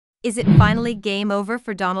Is it finally game over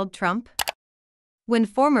for Donald Trump? When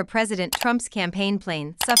former President Trump's campaign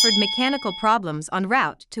plane suffered mechanical problems en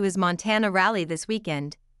route to his Montana rally this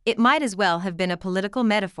weekend, it might as well have been a political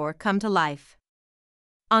metaphor come to life.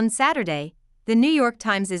 On Saturday, the New York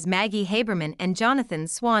Times' Maggie Haberman and Jonathan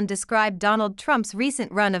Swan described Donald Trump's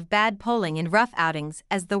recent run of bad polling in rough outings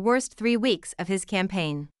as the worst 3 weeks of his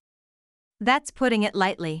campaign. That's putting it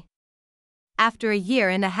lightly. After a year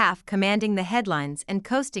and a half commanding the headlines and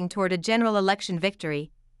coasting toward a general election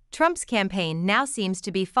victory, Trump's campaign now seems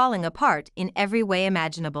to be falling apart in every way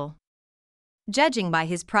imaginable. Judging by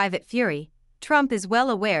his private fury, Trump is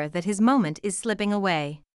well aware that his moment is slipping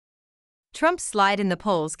away. Trump's slide in the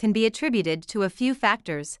polls can be attributed to a few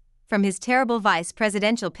factors, from his terrible vice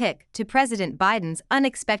presidential pick to President Biden's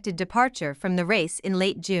unexpected departure from the race in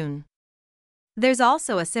late June. There's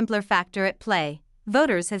also a simpler factor at play.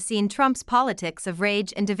 Voters have seen Trump's politics of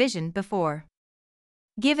rage and division before.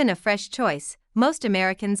 Given a fresh choice, most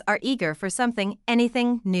Americans are eager for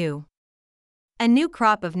anything new. A new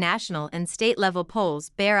crop of national and state-level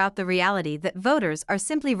polls bear out the reality that voters are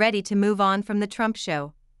simply ready to move on from the Trump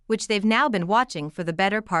show, which they've now been watching for the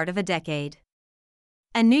better part of a decade.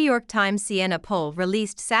 A New York Times Siena poll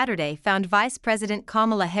released Saturday found Vice President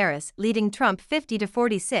Kamala Harris leading Trump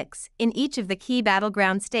 50-46 in each of the key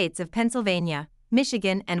battleground states of Pennsylvania,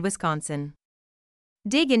 Michigan, and Wisconsin.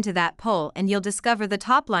 Dig into that poll and you'll discover the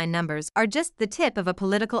top-line numbers are just the tip of a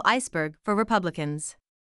political iceberg for Republicans.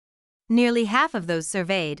 Nearly half of those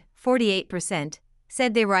surveyed, 48%,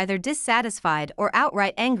 said they were either dissatisfied or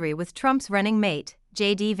outright angry with Trump's running mate,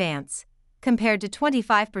 J.D. Vance, compared to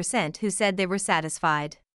 25% who said they were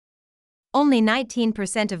satisfied. Only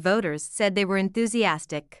 19% of voters said they were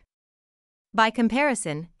enthusiastic. By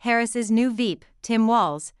comparison, Harris's new VP, Tim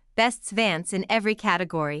Walz, bests Vance in every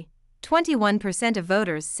category. 21% of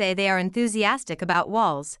voters say they are enthusiastic about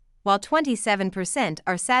Walz, while 27%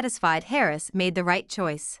 are satisfied Harris made the right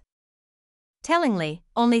choice. Tellingly,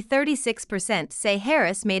 only 36% say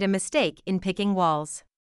Harris made a mistake in picking Walz.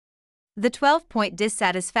 The 12-point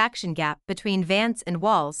dissatisfaction gap between Vance and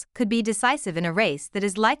Walz could be decisive in a race that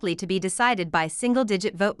is likely to be decided by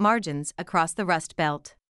single-digit vote margins across the Rust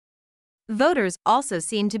Belt. Voters also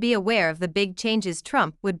seem to be aware of the big changes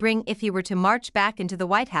Trump would bring if he were to march back into the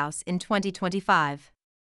White House in 2025.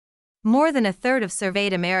 More than a third of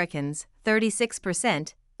surveyed Americans,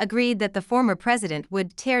 36%, agreed that the former president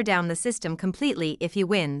would tear down the system completely if he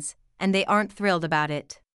wins, and they aren't thrilled about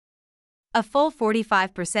it. A full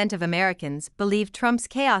 45% of Americans believe Trump's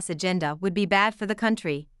chaos agenda would be bad for the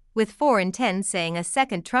country, with 4 in 10 saying a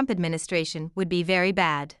second Trump administration would be very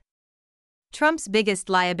bad. Trump's biggest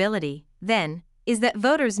liability, then, is that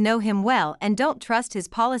voters know him well and don't trust his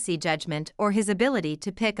policy judgment or his ability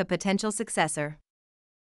to pick a potential successor.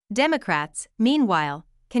 Democrats, meanwhile,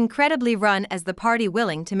 can credibly run as the party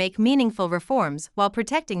willing to make meaningful reforms while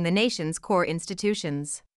protecting the nation's core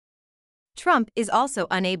institutions. Trump is also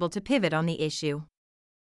unable to pivot on the issue.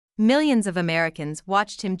 Millions of Americans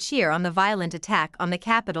watched him cheer on the violent attack on the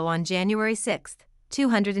Capitol on January 6,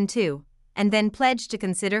 2002, and then pledged to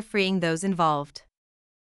consider freeing those involved.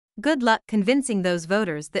 Good luck convincing those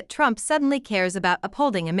voters that Trump suddenly cares about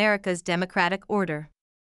upholding America's democratic order.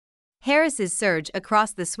 Harris's surge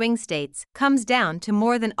across the swing states comes down to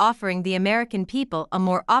more than offering the American people a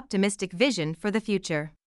more optimistic vision for the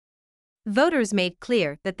future. Voters made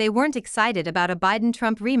clear that they weren't excited about a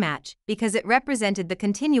Biden-Trump rematch because it represented the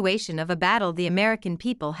continuation of a battle the American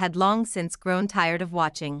people had long since grown tired of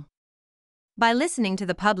watching. By listening to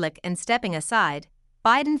the public and stepping aside,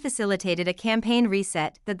 Biden facilitated a campaign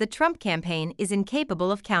reset that the Trump campaign is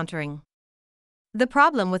incapable of countering. The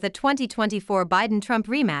problem with a 2024 Biden-Trump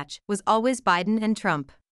rematch was always Biden and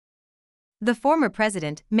Trump. The former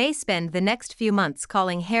president may spend the next few months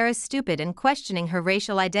calling Harris stupid and questioning her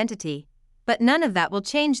racial identity, but none of that will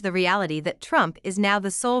change the reality that Trump is now the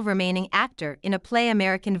sole remaining actor in a play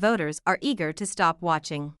American voters are eager to stop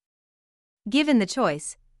watching. Given the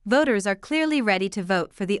choice, voters are clearly ready to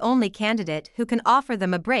vote for the only candidate who can offer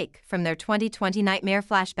them a break from their 2020 nightmare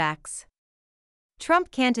flashbacks. Trump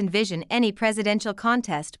can't envision any presidential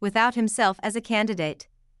contest without himself as a candidate,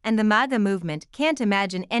 and the MAGA movement can't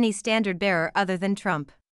imagine any standard-bearer other than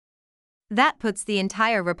Trump. That puts the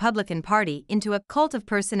entire Republican Party into a cult of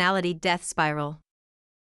personality death spiral.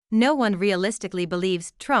 No one realistically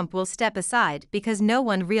believes Trump will step aside because no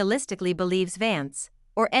one realistically believes Vance,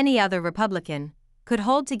 or any other Republican, could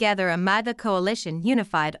hold together a MAGA coalition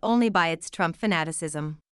unified only by its Trump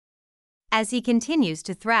fanaticism. As he continues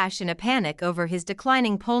to thrash in a panic over his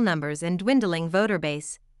declining poll numbers and dwindling voter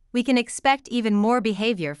base, we can expect even more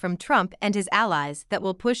behavior from Trump and his allies that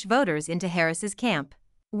will push voters into Harris's camp,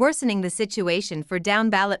 worsening the situation for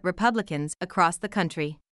down-ballot Republicans across the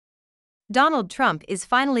country. Donald Trump is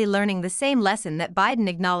finally learning the same lesson that Biden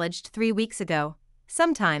acknowledged 3 weeks ago.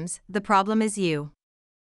 Sometimes, the problem is you.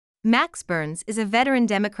 Max Burns is a veteran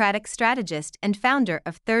Democratic strategist and founder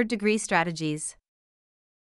of Third Degree Strategies.